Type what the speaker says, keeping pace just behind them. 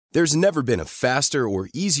There's never been a faster or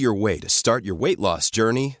easier way to start your weight loss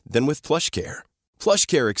journey than with PlushCare.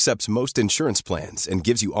 PlushCare accepts most insurance plans and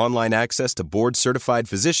gives you online access to board-certified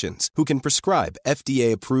physicians who can prescribe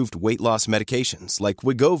FDA-approved weight loss medications like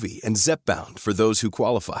Wegovy and Zepbound for those who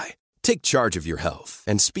qualify. Take charge of your health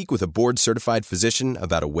and speak with a board-certified physician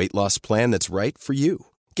about a weight loss plan that's right for you.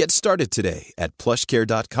 Get started today at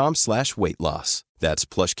plushcare.com/weight-loss. That's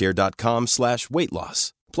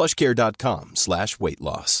plushcare.com/weight-loss.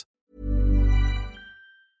 plushcare.com/weight-loss.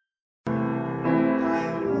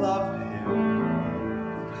 I love him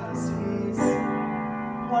because he's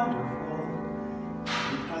wonderful,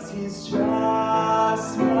 because he's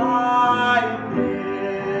just my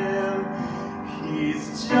Bill.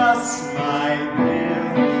 He's just my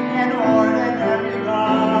Bill, an ordinary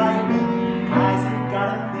guy. He hasn't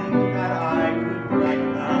got a thing that I could brag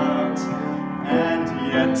about, and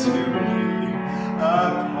yet to be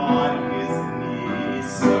upon his knee,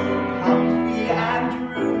 so comfy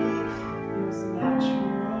and roomy, feels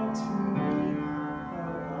natural to me,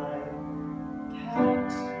 though I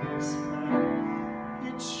can't explain.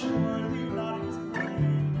 It's surely not his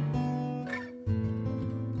brain.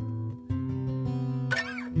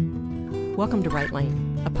 Welcome to Right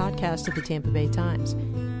Lane, a podcast of the Tampa Bay Times.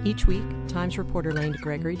 Each week, Times reporter Lane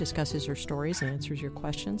Gregory discusses her stories and answers your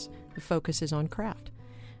questions. The focus is on craft.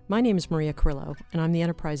 My name is Maria Carrillo, and I'm the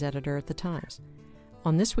enterprise editor at The Times.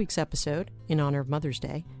 On this week's episode, in honor of Mother's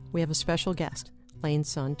Day, we have a special guest, Lane's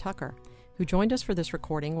son, Tucker, who joined us for this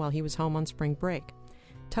recording while he was home on spring break.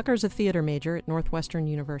 Tucker's a theater major at Northwestern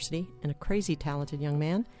University and a crazy talented young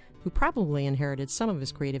man who probably inherited some of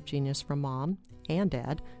his creative genius from mom and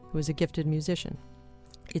dad, who is a gifted musician.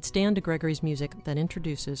 It's Dan DeGregory's music that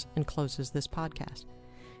introduces and closes this podcast.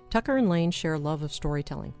 Tucker and Lane share a love of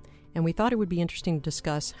storytelling, and we thought it would be interesting to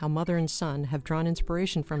discuss how mother and son have drawn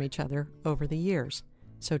inspiration from each other over the years.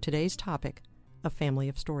 So today's topic, a family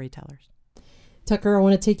of storytellers. Tucker, I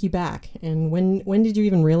want to take you back. And when did you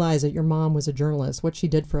even realize that your mom was a journalist, what she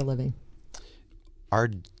did for a living? Our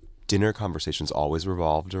dinner conversations always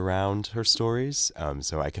revolved around her stories.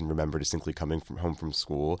 So I can remember distinctly coming home from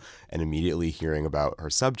school and immediately hearing about her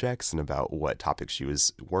subjects and about what topics she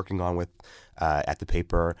was working on with at the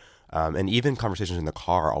paper. And even conversations in the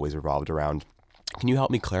car always revolved around, can you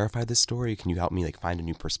help me clarify this story? Can you help me find a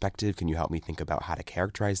new perspective? Can you help me think about how to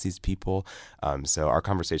characterize these people? So our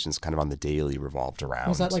conversations kind of on the daily revolved around.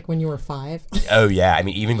 Was that like when you were 5? Oh, yeah. I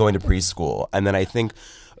mean, even going to preschool. And then I think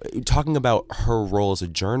talking about her role as a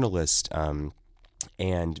journalist and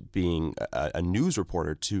being a news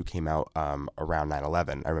reporter, too, came out around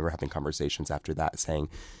 9/11. I remember having conversations after that saying,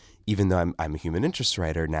 even though I'm a human interest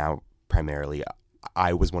writer now primarily,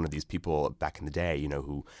 I was one of these people back in the day,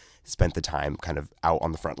 who spent the time kind of out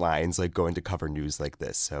on the front lines, going to cover news like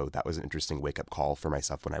this. So that was an interesting wake-up call for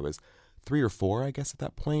myself when I was 3 or 4, I guess, at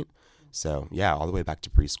that point. So, yeah, all the way back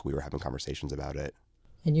to preschool, we were having conversations about it.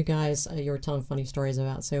 And you guys, you were telling funny stories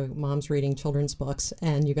about, so mom's reading children's books,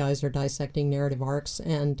 and you guys are dissecting narrative arcs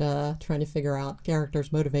and trying to figure out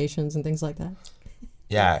characters' motivations and things like that.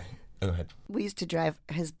 Yeah. Go ahead. We used to drive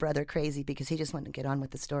his brother crazy because he just wanted to get on with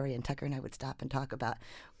the story, and Tucker and I would stop and talk about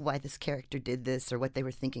why this character did this or what they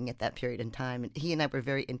were thinking at that period in time. And he and I were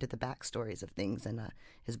very into the backstories of things, and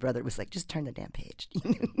his brother was like, just turn the damn page.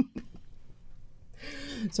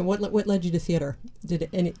 So what led you to theater? Did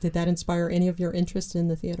that inspire any of your interest in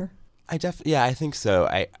the theater? I think so.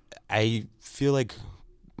 I feel like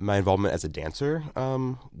my involvement as a dancer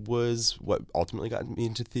was what ultimately got me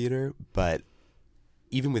into theater, but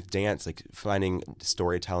even with dance, finding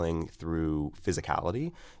storytelling through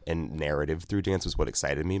physicality and narrative through dance was what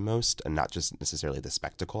excited me most, and not just necessarily the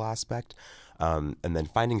spectacle aspect. And then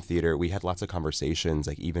finding theater, we had lots of conversations,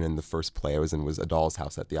 even in the first play I was in was A Doll's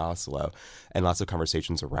House at the Oslo, and lots of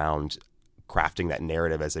conversations around crafting that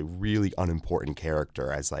narrative as a really unimportant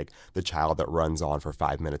character, as the child that runs on for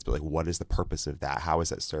 5 minutes, but what is the purpose of that? How is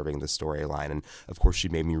that serving the storyline? And of course she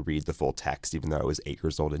made me read the full text, even though I was 8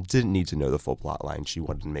 years old and didn't need to know the full plot line. She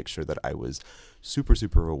wanted to make sure that I was super,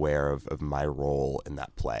 super aware of my role in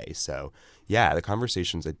that play. So yeah, the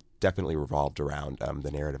conversations definitely revolved around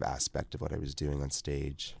the narrative aspect of what I was doing on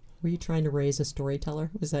stage. Were you trying to raise a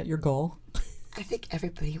storyteller? Was that your goal? I think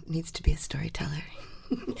everybody needs to be a storyteller.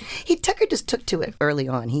 Tucker just took to it early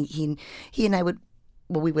on. He and I would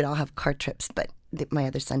all have car trips, but my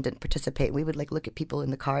other son didn't participate. We would look at people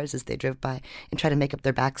in the cars as they drove by and try to make up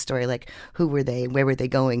their backstory, who were they, where were they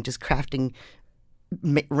going, just crafting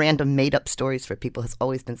random made-up stories for people has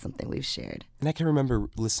always been something we've shared. And I can remember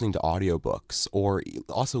listening to audiobooks or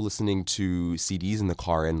also listening to CDs in the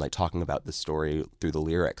car and like talking about the story through the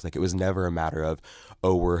lyrics. Like it was never a matter of,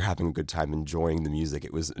 oh, we're having a good time enjoying the music.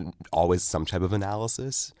 It was always some type of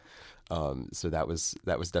analysis. So that was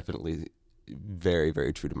definitely very,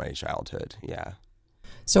 very true to my childhood. Yeah.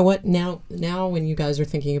 So what now when you guys are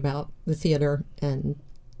thinking about the theater and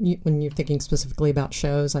when you're thinking specifically about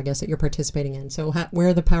shows, I guess, that you're participating in, so where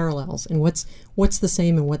are the parallels and what's the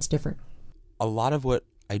same and what's different? A lot of what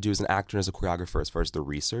I do as an actor and as a choreographer, as far as the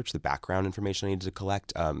research, the background information I need to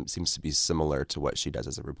collect, seems to be similar to what she does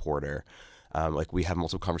as a reporter. Like we have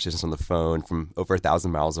multiple conversations on the phone from over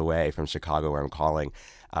 1,000 miles away from Chicago where I'm calling.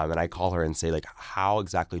 And I call her and say, like, how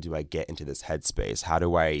exactly do I get into this headspace? How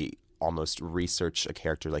do I almost research a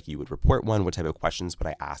character like you would report one? What type of questions would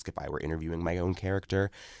I ask if I were interviewing my own character?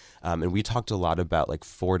 And we talked a lot about like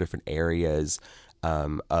 4 different areas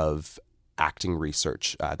of acting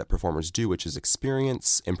research that performers do, which is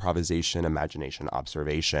experience, improvisation, imagination,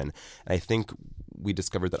 observation. And I think we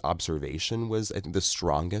discovered that observation was, I think, the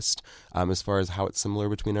strongest as far as how it's similar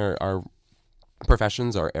between our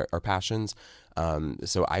professions, our passions.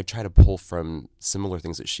 So I try to pull from similar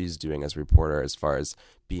things that she's doing as a reporter as far as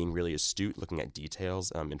being really astute, looking at details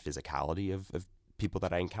and physicality of people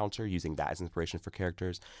that I encounter, using that as inspiration for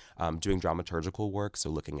characters, doing dramaturgical work, so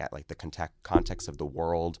looking at like the context of the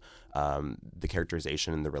world, the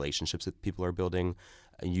characterization and the relationships that people are building,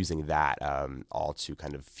 using that all to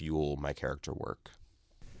kind of fuel my character work.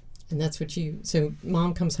 And that's what so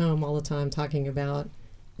Mom comes home all the time talking about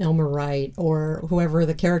Elmer Wright or whoever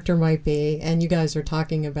the character might be, and you guys are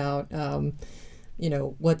talking about,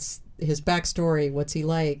 what's his backstory, what's he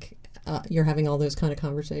like. You're having all those kind of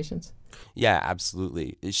conversations. Yeah,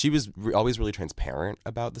 absolutely. She was always really transparent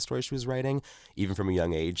about the stories she was writing. Even from a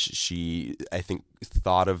young age, she, I think,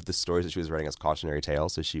 thought of the stories that she was writing as cautionary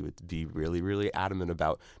tales. So she would be really, really adamant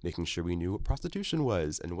about making sure we knew what prostitution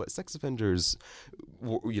was and what sex offenders,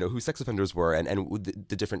 who sex offenders were, and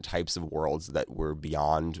the different types of worlds that were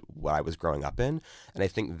beyond what I was growing up in. And I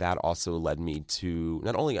think that also led me to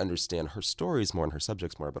not only understand her stories more and her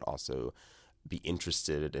subjects more, but also be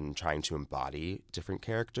interested in trying to embody different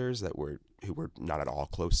characters who were not at all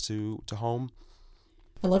close to home.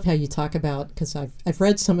 I love how you talk about, because I've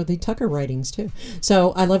read some of the Tucker writings too.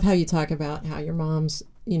 So I love how you talk about how your mom's,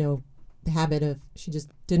 habit of, she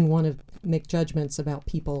just didn't want to make judgments about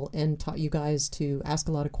people and taught you guys to ask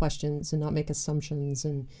a lot of questions and not make assumptions.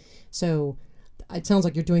 And so it sounds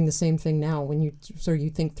like you're doing the same thing now when you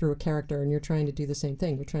think through a character and you're trying to do the same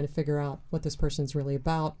thing. You're trying to figure out what this person's really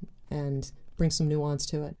about and bring some nuance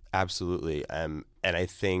to it. Absolutely. And I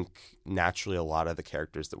think naturally a lot of the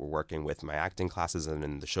characters that we're working with in my acting classes and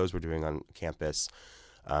in the shows we're doing on campus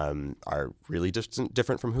are really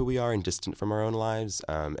different from who we are and distant from our own lives,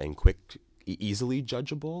 and easily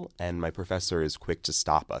judgeable. And my professor is quick to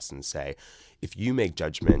stop us and say, if you make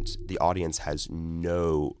judgment, the audience has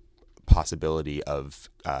no possibility of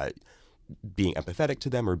being empathetic to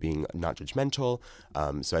them or being not judgmental.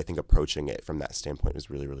 So I think approaching it from that standpoint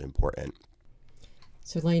was really, really important.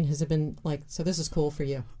 So Lane, has it been like, so this is cool for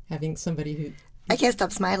you, having somebody who... I can't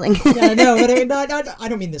stop smiling. Yeah, no, but I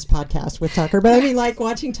don't mean this podcast with Tucker, but I mean like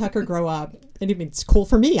watching Tucker grow up. And I mean, it's cool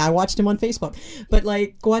for me. I watched him on Facebook. But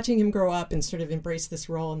like watching him grow up and sort of embrace this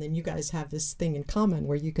role, and then you guys have this thing in common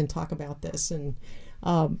where you can talk about this and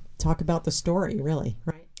talk about the story, really,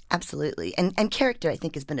 right? Absolutely. And character, I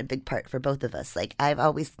think, has been a big part for both of us. Like, I've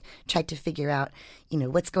always tried to figure out,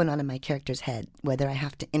 what's going on in my character's head, whether I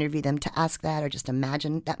have to interview them to ask that or just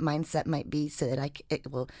imagine that mindset might be so that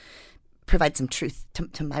it will provide some truth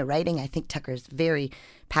to my writing. I think Tucker is very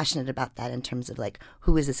passionate about that in terms of, like,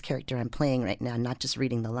 who is this character I'm playing right now, not just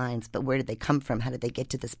reading the lines, but where did they come from? How did they get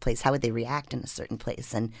to this place? How would they react in a certain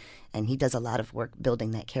place? And he does a lot of work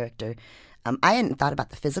building that character. I hadn't thought about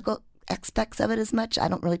the physical aspects of it as much. I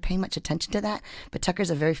don't really pay much attention to that, but Tucker's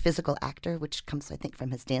a very physical actor, which comes, I think,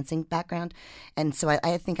 from his dancing background. And so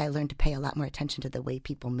I think I learned to pay a lot more attention to the way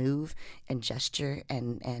people move and gesture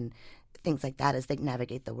and things like that as they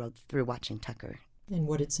navigate the world through watching Tucker. And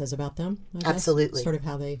what it says about them, I guess. Absolutely. Sort of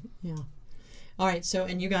how they, yeah. All right, so,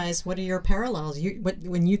 and you guys, what are your parallels?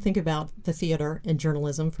 When you think about the theater and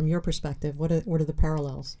journalism from your perspective, what are the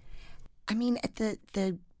parallels? I mean, at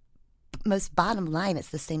the most bottom line, it's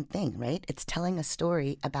the same thing, right? It's telling a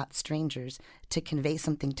story about strangers to convey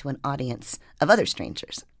something to an audience of other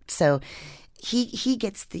strangers. So he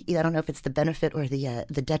gets I don't know if it's the benefit or the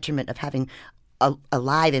detriment of having a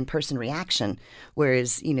live in-person reaction,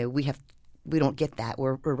 whereas, we we don't get that.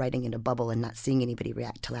 We're writing in a bubble and not seeing anybody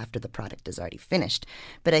react till after the product is already finished.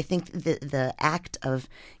 But I think the act of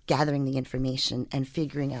gathering the information and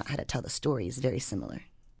figuring out how to tell the story is very similar.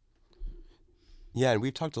 Yeah, and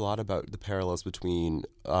we've talked a lot about the parallels between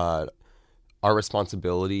our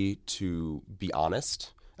responsibility to be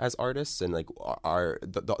honest as artists, and like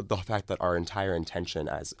the fact that our entire intention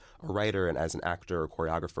as a writer and as an actor or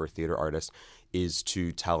choreographer or theater artist is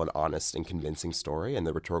to tell an honest and convincing story, and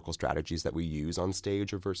the rhetorical strategies that we use on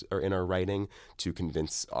stage or in our writing to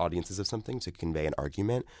convince audiences of something, to convey an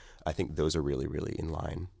argument, I think those are really, really in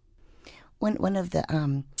line. One of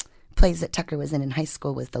the plays that Tucker was in high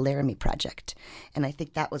school was the Laramie Project. And I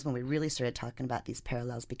think that was when we really started talking about these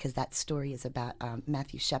parallels, because that story is about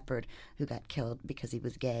Matthew Shepard, who got killed because he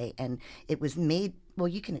was gay. And it was made, well,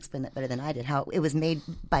 you can explain that better than I did, how it was made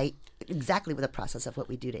by exactly with the process of what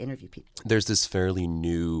we do to interview people. There's this fairly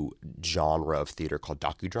new genre of theater called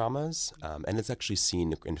docudramas, and it's actually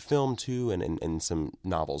seen in film too, and in some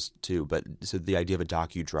novels too. But so the idea of a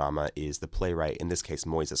docudrama is the playwright, in this case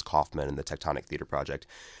Moises Kaufman and the Tectonic Theater Project,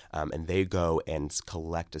 and they go and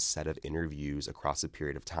collect a set of interviews across a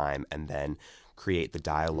period of time and then create the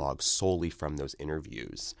dialogue solely from those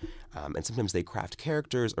interviews. And sometimes they craft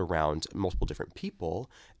characters around multiple different people,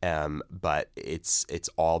 but it's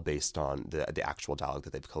all based on the actual dialogue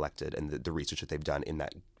that they've collected and the research that they've done in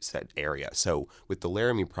that set area. So with the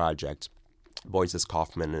Laramie Project, Moises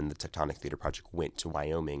Kaufman and the Tectonic Theater Project went to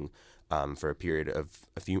Wyoming for a period of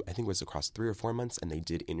I think it was across 3 or 4 months, and they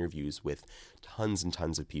did interviews with tons and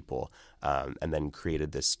tons of people, and then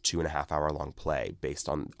created this 2.5-hour long play based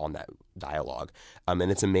on that dialogue.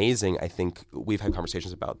 And it's amazing. I think we've had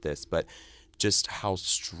conversations about this, but just how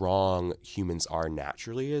strong humans are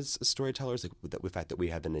naturally as storytellers, like the fact that we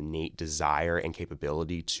have an innate desire and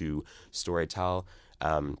capability to storytell,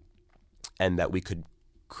 and that we could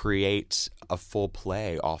create a full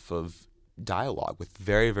play off of dialogue with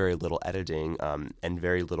very, very little editing, and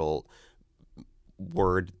very little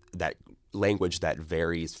language that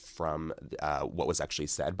varies from what was actually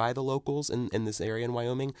said by the locals in this area in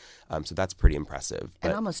Wyoming. So that's pretty impressive.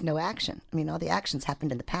 And almost no action. I mean, all the actions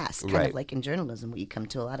happened in the past, kind of like in journalism, where you come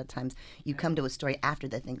to a lot of times, you come to a story after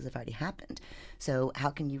the things have already happened. So how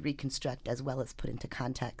can you reconstruct as well as put into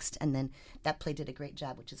context? And then that play did a great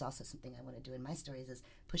job, which is also something I want to do in my stories, is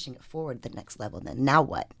pushing it forward the next level. Then now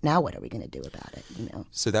what? Now what are we going to do about it? You know.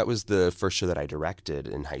 So that was the first show that I directed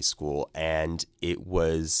in high school, and it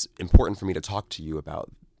was important for me to talk to you about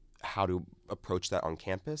how to approach that on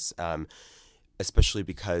campus, especially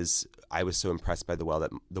because I was so impressed by the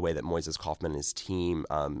way that Moises Kaufman and his team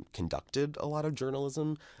conducted a lot of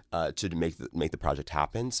journalism to make the project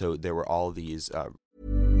happen. So there were all these.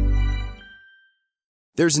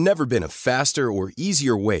 There's never been a faster or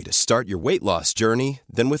easier way to start your weight loss journey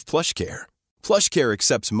than with PlushCare. PlushCare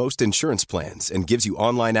accepts most insurance plans and gives you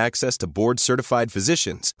online access to board-certified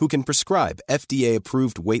physicians who can prescribe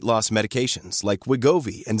FDA-approved weight loss medications like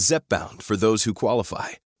Wegovy and Zepbound for those who qualify.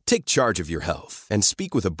 Take charge of your health and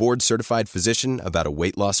speak with a board-certified physician about a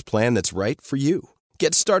weight loss plan that's right for you.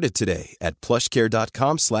 Get started today at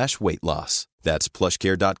plushcare.com/weight-loss. That's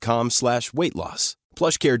plushcare.com/weight-loss.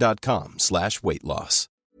 plushcare.com/weight-loss.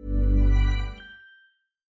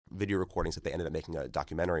 Video recordings that they ended up making a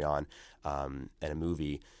documentary on, and a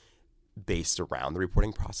movie based around the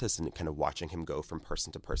reporting process, and kind of watching him go from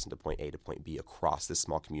person to person to point A to point B across this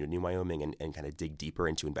small community in Wyoming, and kind of dig deeper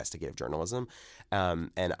into investigative journalism.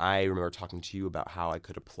 And I remember talking to you about how I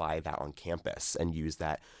could apply that on campus and use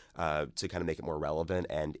that to kind of make it more relevant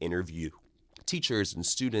and interview teachers and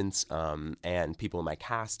students and people in my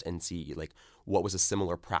cast and see like what was a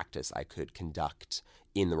similar practice I could conduct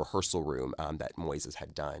in the rehearsal room that Moises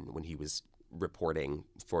had done when he was reporting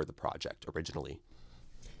for the project originally.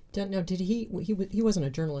 No, did he wasn't a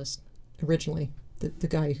journalist originally, the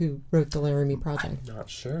guy who wrote the Laramie Project? I'm not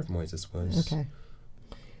sure if Moises was. Okay.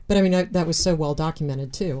 But I mean, that was so well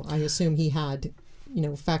documented too. I assume he had,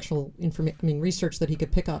 factual information, research that he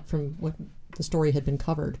could pick up from what the story had been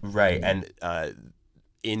covered. Right. And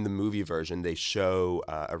in the movie version, they show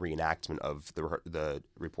a reenactment of the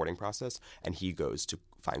reporting process, and he goes to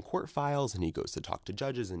find court files, and he goes to talk to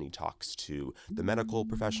judges, and he talks to the medical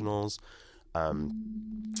professionals.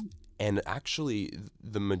 And actually,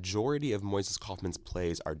 the majority of Moises Kaufman's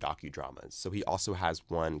plays are docudramas. So he also has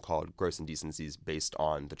one called Gross Indecencies based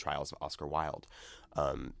on the trials of Oscar Wilde.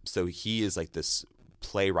 So he is like this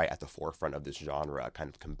playwright at the forefront of this genre, kind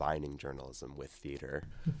of combining journalism with theater.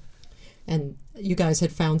 And you guys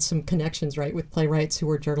had found some connections, right, with playwrights who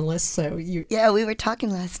were journalists. So you, Yeah, we were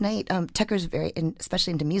talking last night. Tucker's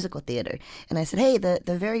especially into musical theater. And I said, hey, the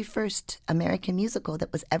very first American musical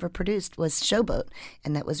that was ever produced was Showboat.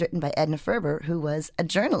 And that was written by Edna Ferber, who was a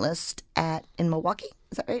journalist in Milwaukee.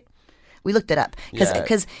 Is that right? We looked it up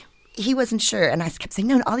because he wasn't sure. And I kept saying,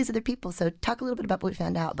 no, all these other people. So talk a little bit about what we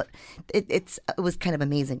found out. But it was kind of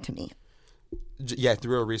amazing to me. Yeah,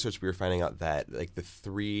 through our research, we were finding out that like the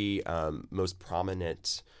three most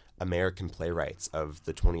prominent American playwrights of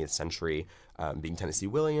the 20th century, being Tennessee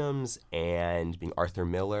Williams and being Arthur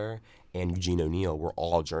Miller and Eugene O'Neill, were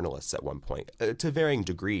all journalists at one point, to varying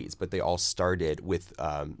degrees, but they all started with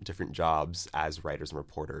different jobs as writers and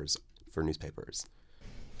reporters for newspapers.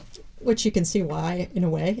 which you can see why, in a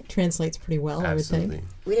way, it translates pretty well, Absolutely. I would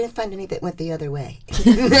think. We didn't find any that went the other way. So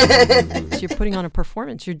you're putting on a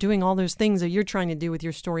performance. You're doing all those things that you're trying to do with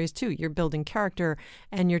your stories, too. You're building character,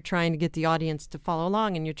 and you're trying to get the audience to follow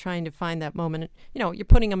along, and you're trying to find that moment. You know, you're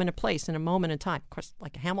putting them in a place, in a moment in time. Of course,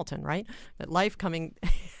 like Hamilton, right? That life coming,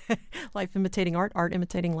 life imitating art, art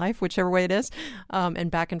imitating life, whichever way it is, and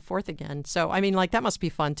back and forth again. So, I mean, like, that must be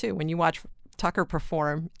fun, too. When you watch Tucker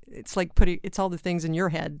perform, it's like it's all the things in your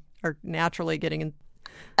head are naturally getting in.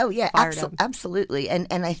 Oh yeah, fired up. absolutely. And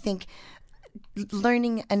I think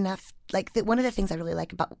learning enough, like one of the things I really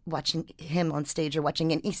like about watching him on stage or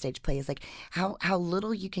watching any stage play is like how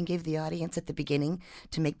little you can give the audience at the beginning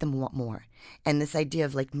to make them want more. And this idea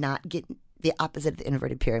of like not getting the opposite of the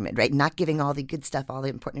inverted pyramid, right? Not giving all the good stuff, all the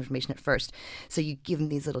important information at first. So you give them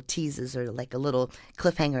these little teases or like a little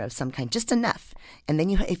cliffhanger of some kind, just enough. And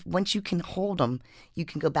then once you can hold them, you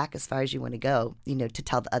can go back as far as you want to go, to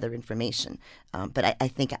tell the other information. But I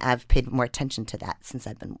think I've paid more attention to that since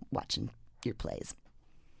I've been watching your plays.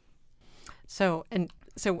 So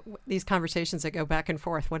these conversations that go back and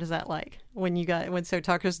forth, what is that like when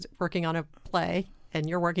Tucker's working on a play and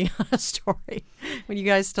you're working on a story, when you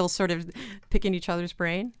guys still sort of picking each other's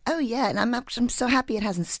brain? Oh yeah, and I'm so happy it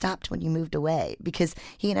hasn't stopped when you moved away, because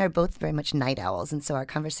he and I are both very much night owls, and so our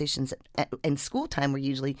conversations in school time were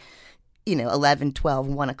usually 11, 12,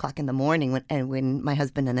 1 o'clock in the morning when my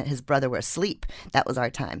husband and his brother were asleep. That was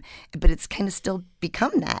our time. But it's kind of still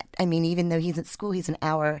become that. I mean, even though he's at school, he's an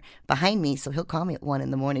hour behind me, so he'll call me at 1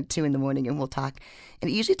 in the morning, 2 in the morning, and we'll talk.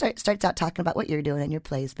 And it usually starts out talking about what you're doing in your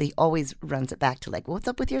plays, but he always runs it back to like, what's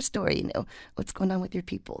up with your story? What's going on with your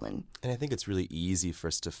people? And I think it's really easy for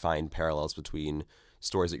us to find parallels between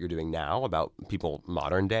stories that you're doing now about people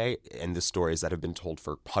modern day and the stories that have been told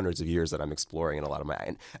for hundreds of years that I'm exploring in a lot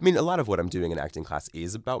of what I'm doing in acting class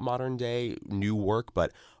is about modern day new work,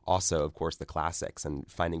 but also, of course, the classics, and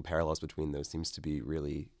finding parallels between those seems to be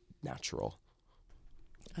really natural.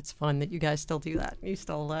 That's fun that you guys still do that. You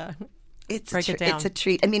still break it down. It's a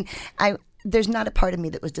treat. I mean, there's not a part of me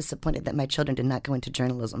that was disappointed that my children did not go into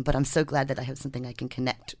journalism, but I'm so glad that I have something I can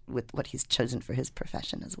connect with what he's chosen for his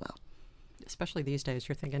profession as well. Especially these days,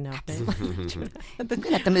 you're thinking now. I'm going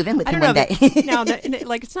to have to move in with him one day. Now,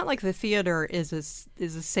 it's not like the theater is a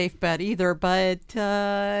safe bet either, but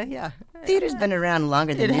yeah. Theater's been around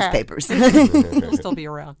longer than newspapers. It'll still be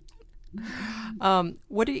around.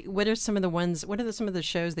 What are some of the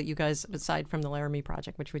shows that you guys, aside from the Laramie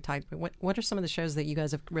Project, which we talked about, what are some of the shows that you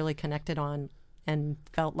guys have really connected on and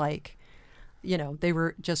felt like, they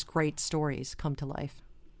were just great stories come to life?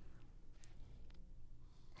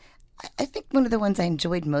 I think one of the ones I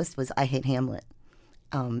enjoyed most was I Hate Hamlet.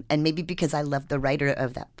 And maybe because I love the writer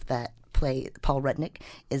of that play, Paul Rudnick,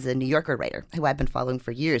 is a New Yorker writer who I've been following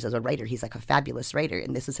for years as a writer. He's like a fabulous writer,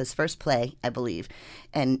 and this is his first play, I believe.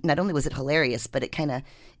 And not only was it hilarious, but it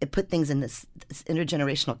put things in this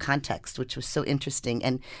intergenerational context, which was so interesting.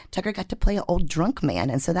 And Tucker got to play an old drunk man,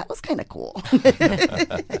 and so that was kind of cool.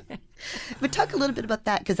 But talk a little bit about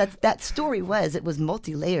that, because that story was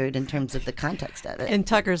multi-layered in terms of the context of it. And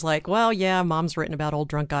Tucker's like, well, yeah, Mom's written about old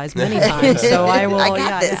drunk guys many times, so I will.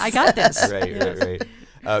 I got this. Right.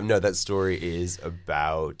 No, that story is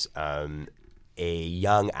about a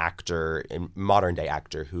young actor, a modern-day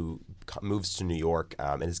actor, who moves to New York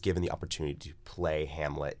and is given the opportunity to play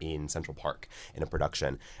Hamlet in Central Park in a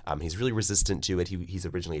production. He's really resistant to it. He's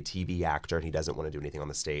originally a TV actor, and he doesn't want to do anything on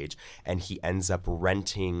the stage. And he ends up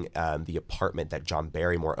renting the apartment that John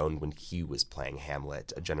Barrymore owned when he was playing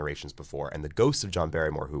Hamlet generations before. And the ghost of John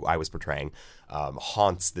Barrymore, who I was portraying,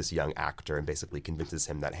 haunts this young actor and basically convinces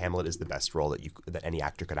him that Hamlet is the best role that any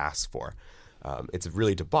actor could ask for. It's a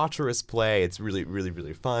really debaucherous play. It's really, really,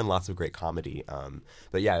 really fun. Lots of great comedy.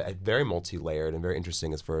 But yeah, very multi-layered and very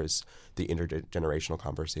interesting as far as the intergenerational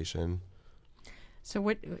conversation. So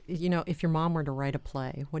what, if your mom were to write a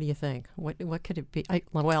play, what do you think? What could it be?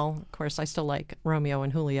 Well, of course, I still like Romeo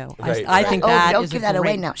and Julio. Right, I think that don't is give a that away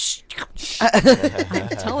great- now. Shh. I'm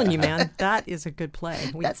telling you, man, that is a good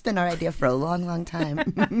play. That's been our idea for a long, long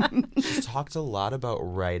time. She's talked a lot about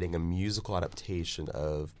writing a musical adaptation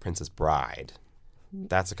of Princess Bride.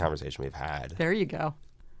 That's a conversation we've had. There you go.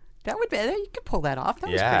 That would be, you could pull that off.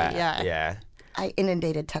 That was Yeah, pretty, yeah. yeah. I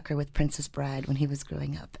inundated Tucker with Princess Bride when he was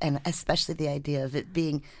growing up, and especially the idea of it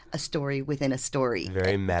being a story within a story.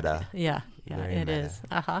 Very meta. Yeah, Very it meta. is.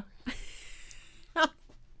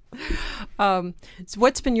 So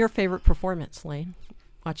what's been your favorite performance, Lane,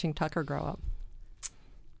 watching Tucker grow up?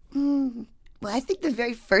 Well, I think the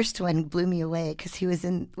very first one blew me away because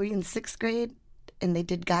were you in 6th grade? And they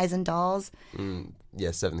did Guys and Dolls. Yeah,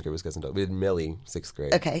 7th grade was Guys and Dolls. We did Millie, 6th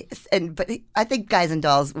grade. Okay, I think Guys and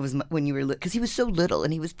Dolls was when you were because he was so little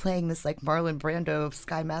and he was playing this like Marlon Brando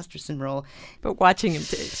Sky Masterson role. But watching him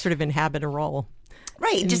sort of inhabit a role.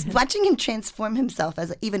 Right, just watching him transform himself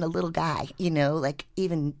as even a little guy, like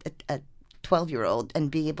even a 12-year-old,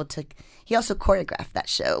 and be able to. He also choreographed that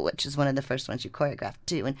show, which is one of the first ones you choreographed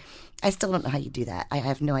too. And I still don't know how you do that. I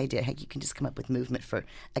have no idea how you can just come up with movement for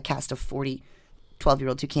a cast of 40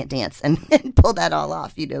 12-year-olds who can't dance and pull that all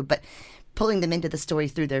off, But pulling them into the story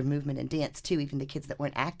through their movement and dance too. Even the kids that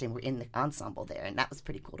weren't acting were in the ensemble there, and that was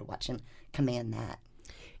pretty cool to watch him command that.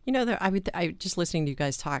 I just listening to you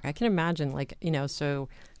guys talk, I can imagine, so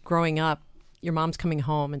growing up, your mom's coming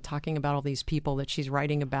home and talking about all these people that she's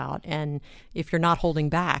writing about, and if you're not holding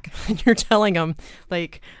back, and you're telling them,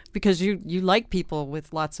 because you like people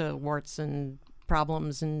with lots of warts and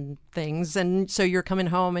problems and things, and so you're coming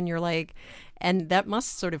home and you're like, and that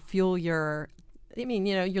must sort of fuel your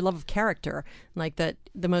love of character, like that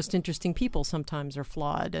the most interesting people sometimes are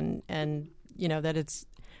flawed, and that it's.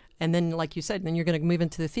 And then, like you said, then you're going to move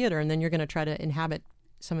into the theater, and then you're going to try to inhabit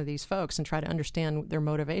some of these folks and try to understand their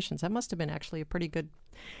motivations. That must have been actually a pretty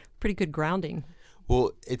good grounding.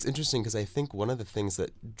 Well, it's interesting because I think one of the things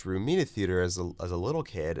that drew me to theater as a little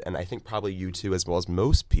kid, and I think probably you too as well as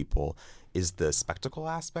most people, is the spectacle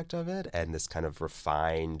aspect of it and this kind of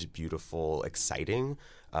refined, beautiful, exciting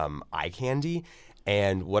eye candy.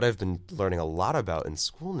 And what I've been learning a lot about in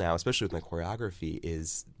school now, especially with my choreography,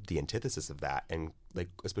 is the antithesis of that. And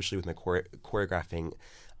especially with my choreographing,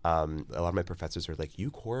 a lot of my professors are like,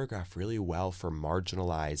 you choreograph really well for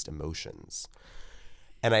marginalized emotions.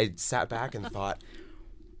 And I sat back and thought,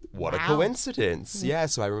 what a coincidence. Yeah,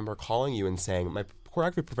 so I remember calling you and saying, my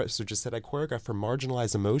choreography professor just said I choreograph for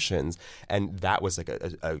marginalized emotions. And that was like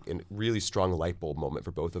a really strong light bulb moment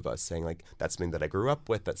for both of us, saying that's something that I grew up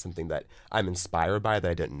with, that's something that I'm inspired by, that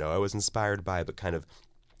I didn't know I was inspired by, but kind of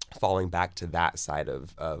falling back to that side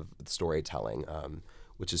of storytelling,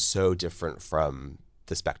 which is so different from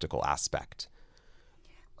the spectacle aspect.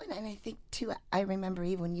 And I think, too, I remember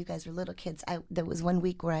even when you guys were little kids, there was one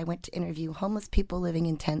week where I went to interview homeless people living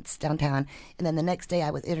in tents downtown, and then the next day I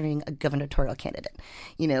was interviewing a gubernatorial candidate,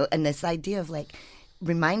 and this idea of,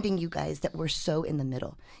 reminding you guys that we're so in the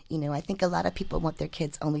middle. I think a lot of people want their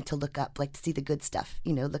kids only to look up, to see the good stuff,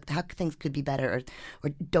 look how things could be better, or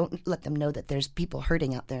don't let them know that there's people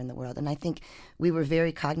hurting out there in the world. And I think we were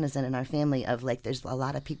very cognizant in our family of, there's a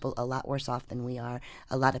lot of people a lot worse off than we are,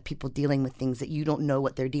 a lot of people dealing with things that you don't know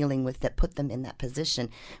what they're dealing with that put them in that position,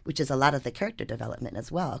 which is a lot of the character development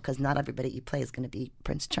as well, because not everybody you play is going to be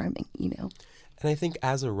Prince Charming, And I think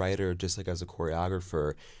as a writer, just like as a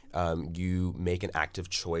choreographer, you make an active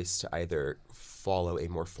choice to either follow a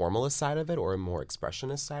more formalist side of it or a more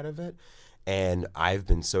expressionist side of it. And I've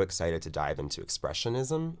been so excited to dive into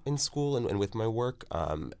expressionism in school and with my work,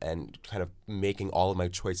 and kind of making all of my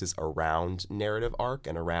choices around narrative arc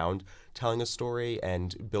and around telling a story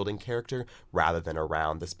and building character rather than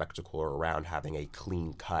around the spectacle or around having a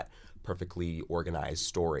clean-cut, perfectly organized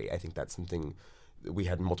story. I think that's something we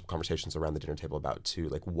had multiple conversations around the dinner table about too,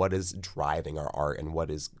 what is driving our art and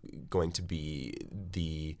what is going to be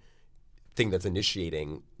the thing that's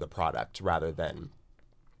initiating the product rather than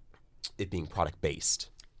it being product based.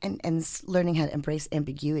 And learning how to embrace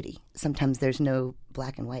ambiguity. Sometimes there's no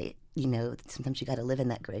black and white, sometimes you got to live in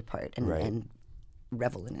that gray part and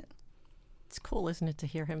revel in it. It's cool, isn't it, to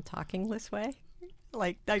hear him talking this way?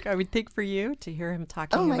 Like I would think for you to hear him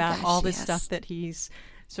talking about all this stuff that he's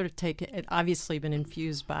sort of obviously been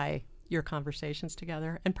infused by your conversations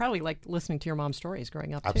together, and probably listening to your mom's stories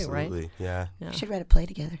growing up too, right? Absolutely, yeah. We should write a play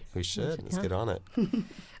together. We should. Let's get on it.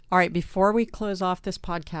 All right, before we close off this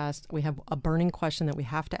podcast, we have a burning question that we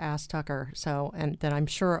have to ask Tucker, and that I'm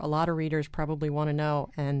sure a lot of readers probably want to know,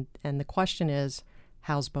 and the question is,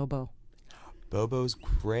 how's Bobo? Bobo's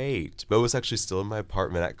great. Bobo's actually still in my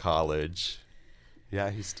apartment at college. Yeah,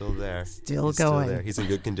 he's still there. Still He's going. Still there. He's in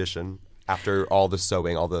good condition after all the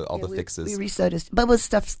sewing, all the We fixes. re-sewed Bubba's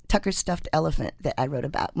Tucker's stuffed elephant that I wrote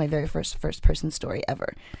about, my very first person story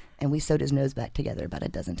ever. And we sewed his nose back together about a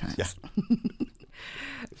dozen times. Yeah.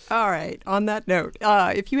 All right. On that note,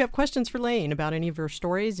 if you have questions for Lane about any of her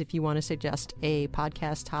stories, if you want to suggest a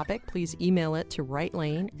podcast topic, please email it to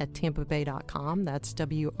writelane@tampabay.com. That's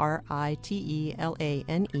WRITELANE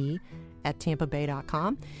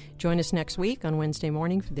 @tampabay.com. Join us next week on Wednesday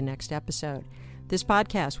morning for the next episode. This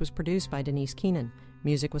podcast was produced by Denise Keenan.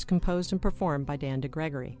 Music was composed and performed by Dan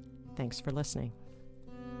DeGregory. Thanks for listening.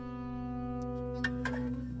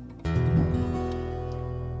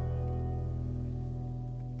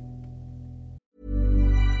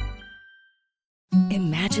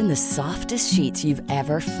 Imagine the softest sheets you've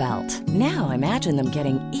ever felt. Now imagine them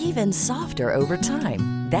getting even softer over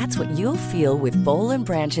time. That's what you'll feel with Boll &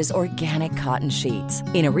 Branch's organic cotton sheets.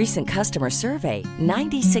 In a recent customer survey,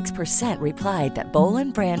 96% replied that Boll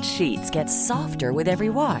 & Branch sheets get softer with every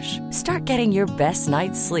wash. Start getting your best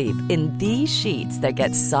night's sleep in these sheets that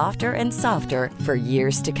get softer and softer for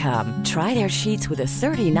years to come. Try their sheets with a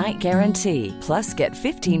 30-night guarantee. Plus, get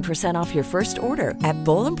 15% off your first order at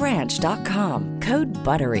bollandbranch.com. Code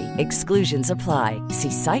BUTTERY. Exclusions apply.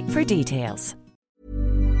 See site for details.